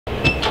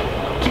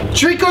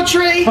Trick or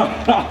treat!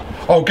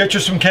 I'll get you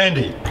some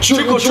candy.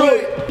 Trick or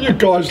treat! You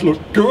guys look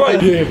great.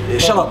 Yeah,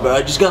 shut up,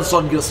 bro. Just go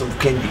inside and get us some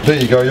candy. There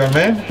you go, young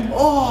man.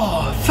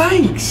 Oh,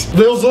 thanks.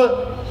 There's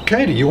a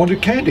candy. You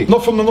wanted candy?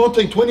 Not from the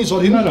 1920s,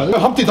 I didn't. No.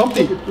 Humpty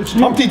Dumpty.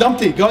 Humpty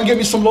Dumpty. Go and get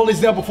me some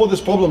lollies now before there's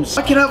problems.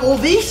 I can have all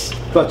this?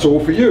 That's all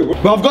for you.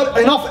 But I've got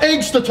enough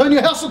eggs to turn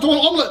your house into an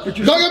omelette.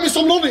 Go get me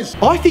some lollies.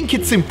 I think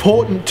it's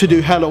important to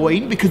do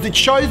Halloween because it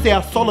shows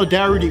our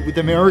solidarity with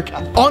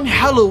America. On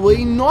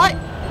Halloween night,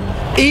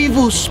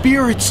 evil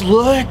spirits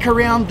lurk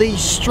around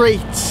these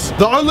streets.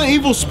 The only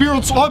evil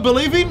spirits I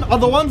believe in are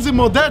the ones in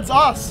my dad's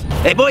ass.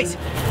 Hey boys,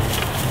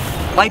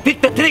 I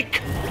picked the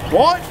trick.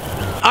 What?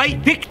 I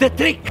picked the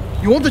trick.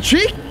 You want the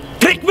trick?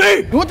 Trick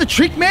me! You want the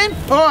trick, man?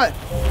 Alright.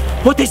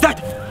 What is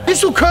that?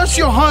 This will curse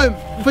your home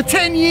for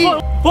 10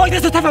 years. Why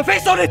does it have a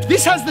face on it?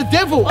 This has the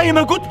devil. I am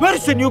a good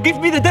person. You give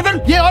me the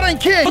devil? Yeah, I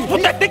don't care.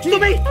 Put that next to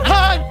me.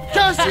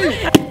 Curse you.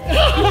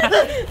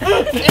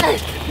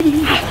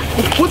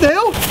 What the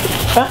hell?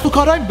 Look,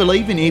 I don't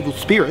believe in evil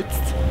spirits,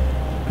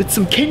 but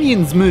some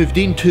Kenyans moved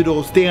in 2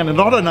 doors down and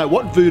I don't know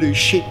what voodoo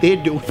shit they're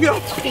doing. Trick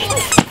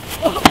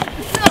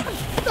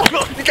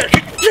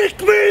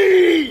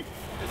me!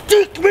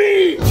 Trick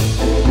me!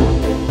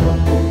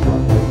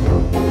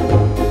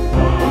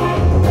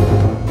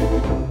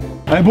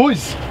 Hey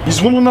boys,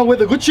 you want to know where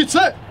the good shit's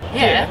at?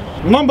 Yeah.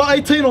 Number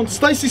 18 on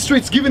Stacey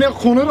Street's giving out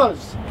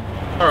cornetos.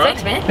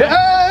 Thanks, man.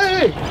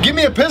 Hey! Give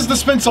me a Pez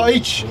dispenser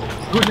each.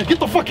 Good, now get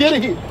the fuck out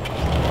of here.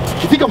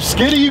 You think I'm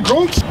scared of you,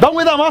 Gronks? Don't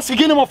wear that mask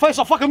again in my face,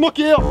 I'll fucking knock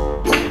you out.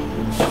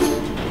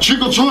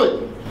 Trick or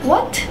treat.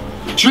 What?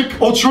 Trick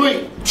or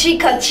treat.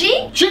 Trick or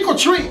treat? Trick or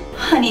treat.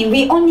 Honey,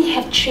 we only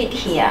have treat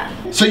here.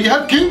 So you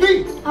have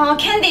candy?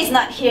 Candy is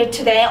not here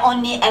today,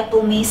 only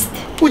apple mist.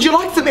 Would you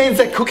like some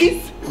Anzac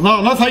cookies?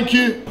 No, thank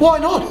you. Why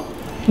not?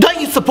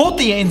 Don't you support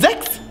the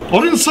Anzacs? I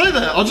didn't say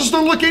that, I just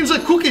don't like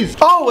Anzac cookies.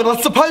 Oh, and I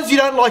suppose you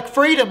don't like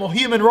freedom or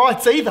human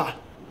rights either.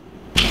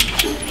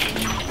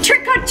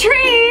 Trick or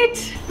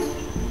treat!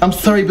 I'm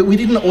sorry, but we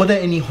didn't order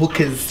any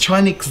hookers.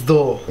 Try next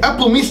door.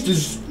 Apple mist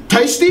is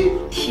tasty.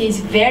 She's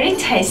very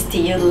tasty,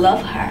 you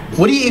love her.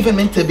 What are you even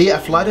meant to be, a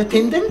flight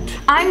attendant?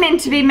 I'm meant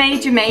to be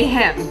Major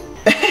Mayhem.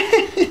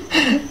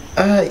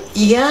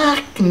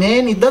 Yuck,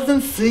 man, it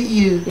doesn't suit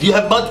you. Do you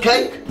have mud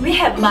cake? We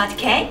have mud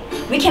cake.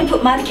 We can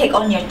put mud cake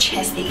on your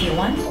chest if you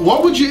want. Why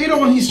would you eat it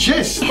on his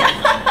chest?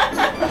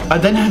 I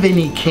don't have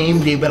any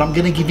candy, but I'm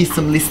gonna give you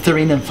some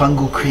Listerine and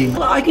fungal cream.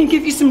 Well, I can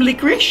give you some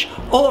licorice,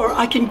 or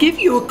I can give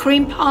you a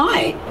cream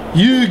pie.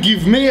 You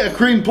give me a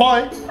cream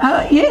pie?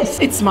 Yes,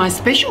 it's my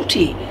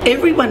specialty.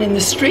 Everyone in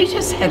the street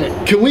has had it.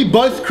 Can we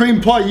both cream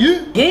pie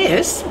you?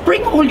 Yes,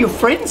 bring all your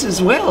friends as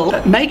well.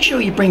 But make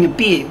sure you bring a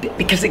beer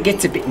because it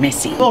gets a bit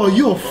messy. Oh,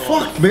 you're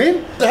fucked,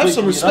 man. Have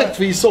some respect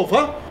for yourself,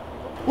 huh?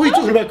 What are you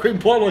talking about cream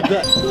pie like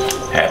that?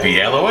 Happy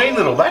Halloween,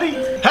 little buddy.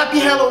 Happy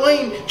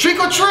Halloween! Trick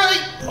or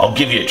treat! I'll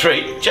give you a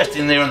treat just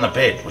in there on the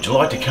bed. Would you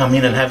like to come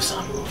in and have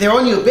some? They're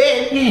on your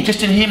bed? Yeah,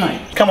 just in here,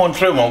 mate. Come on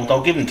through,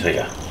 I'll give them to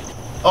you.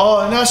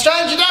 Oh, no,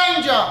 stranger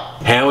danger!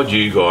 How would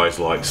you guys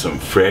like some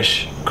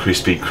fresh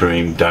Krispy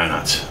Kreme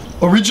donuts?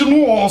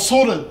 Original or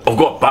assorted? I've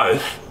got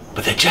both,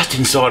 but they're just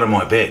inside of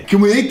my bed. Can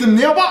we eat them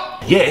now,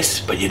 but? Yes,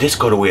 but you just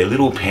got to wear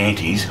little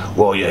panties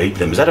while you eat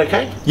them. Is that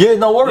okay? Yeah,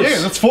 no worries. Yeah,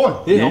 that's fine.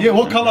 Yeah,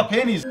 what colour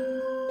panties?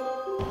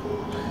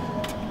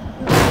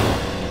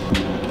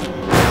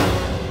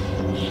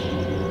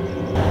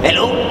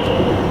 Hello?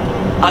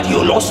 Are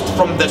you lost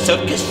from the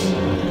circus?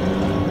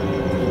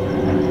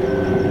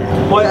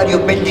 Why are you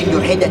bending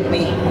your head at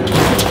me?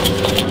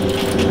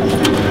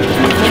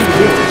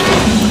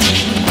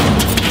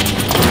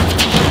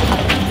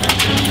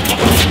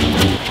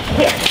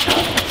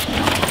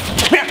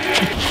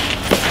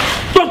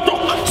 Don't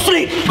talk!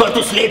 Sleep! Go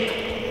to sleep!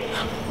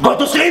 Go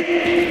to sleep!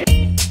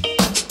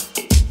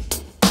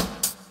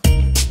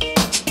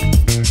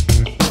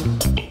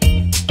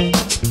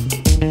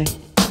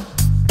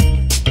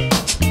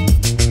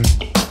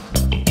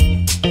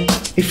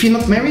 If you're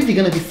not married, you're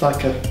gonna be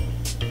psycho.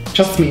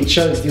 Trust me, it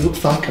shows. You look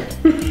psycho.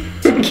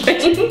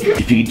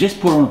 If you could just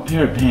put on a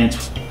pair of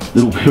pants,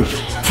 little pair of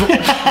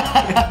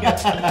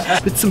pants.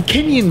 But some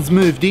Kenyans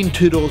moved in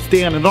 2 doors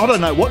down and I don't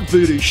know what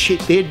voodoo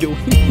shit they're doing.